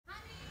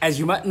As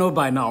you might know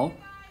by now,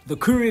 the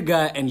Courier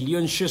guy and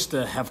Leon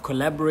Schuster have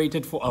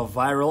collaborated for a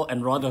viral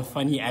and rather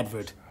funny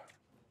advert.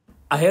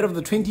 Ahead of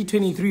the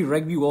 2023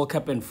 Rugby World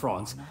Cup in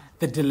France,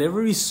 the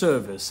delivery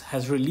service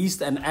has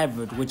released an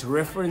advert which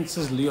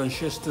references Leon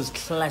Schuster's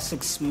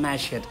classic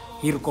smash hit,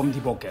 Hier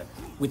Kommie Bokke,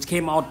 which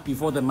came out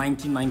before the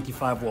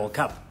 1995 World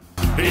Cup.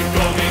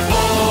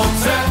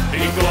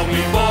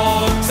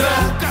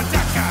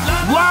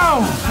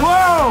 Wow!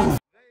 Whoa!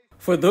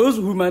 For those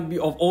who might be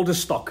of older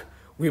stock,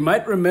 we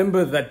might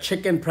remember that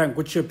chicken prank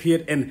which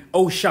appeared in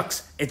Oh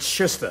Shucks, It's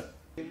Schuster.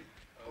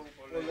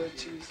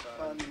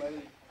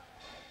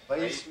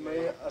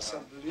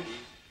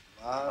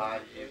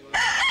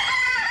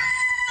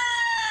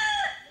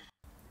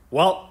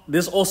 Well,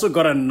 this also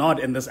got a nod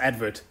in this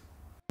advert.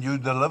 You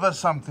deliver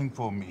something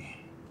for me.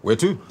 Where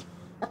to?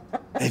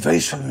 Hy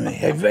wys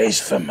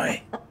vir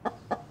my.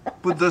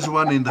 Put this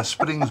one in the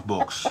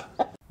Springboks.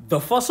 The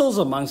fossils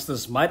amongst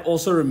us might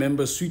also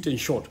remember Sweet and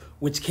Short,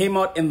 which came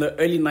out in the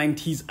early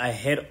 90s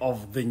ahead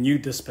of the new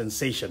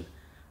dispensation.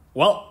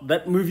 Well,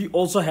 that movie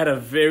also had a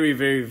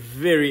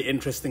very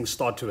interesting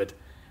start to it.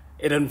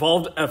 It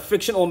involved a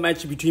fictional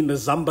match between the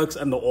Zam-buks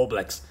and the All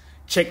Blacks.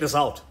 Check this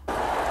out.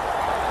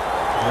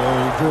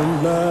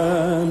 Golden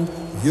land,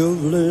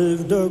 you've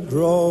lived a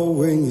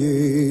growing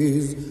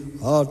years.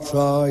 Our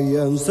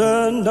triumphs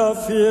and our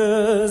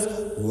fears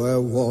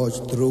were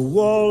watched through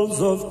walls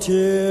of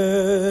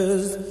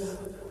tears.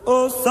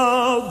 O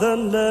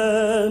southern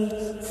land,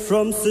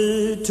 from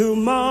sea to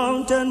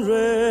mountain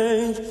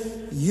range,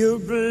 you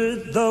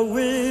breathe the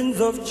winds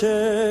of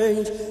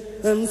change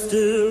and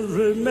still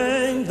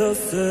remain the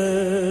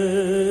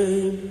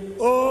same.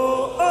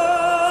 O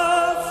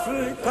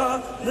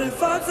Africa,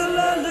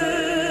 lefatsele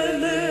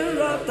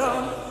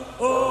lirata.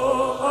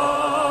 O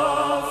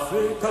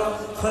Africa,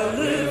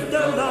 live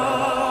the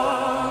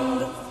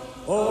land.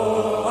 O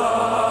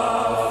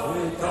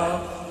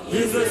Africa,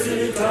 is a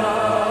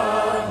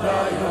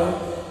citadel.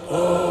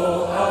 O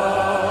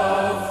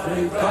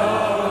Africa,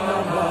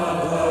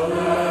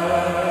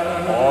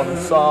 motherland.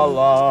 Onze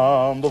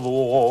land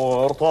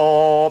wordt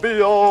op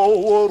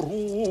jouw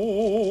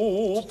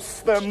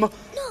roepstem.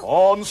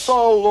 Onze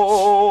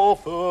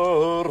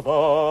lover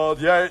wat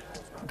jij...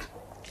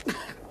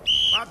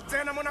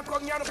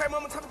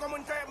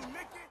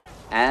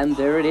 And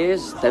there it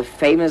is, the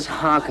famous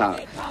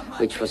haka,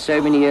 which for so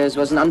many years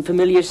was an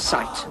unfamiliar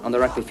sight on the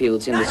rugby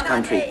fields in this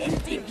country.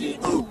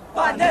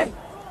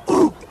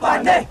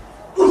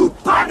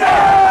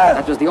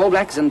 That was the All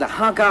Blacks and the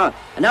haka,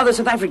 and now the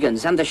South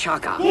Africans and the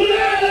shaka.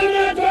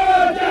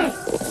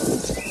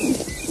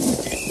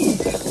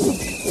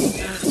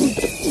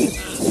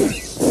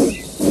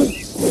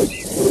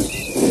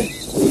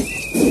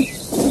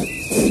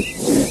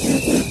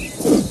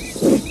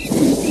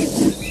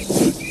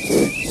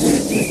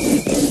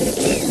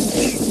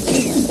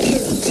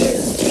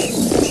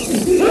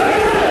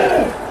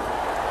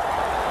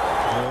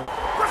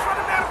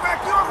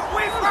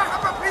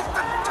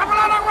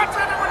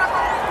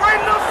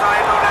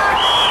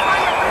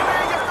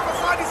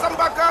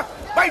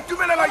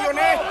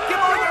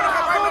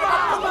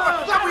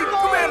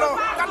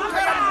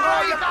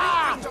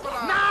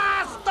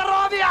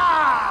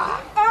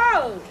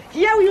 Oh,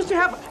 here we used to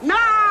have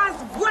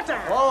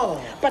water.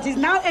 Oh. But he's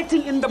now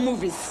acting in the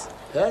movies.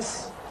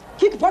 Yes?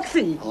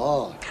 Kickboxing.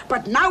 Oh.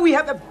 But now we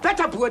have a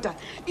better water.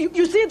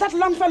 You see that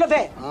long fellow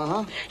there?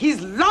 Uh-huh.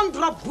 He's Long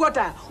Drop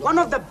Water, one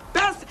of the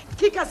best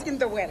kickers in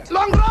the world.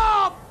 Long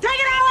drop!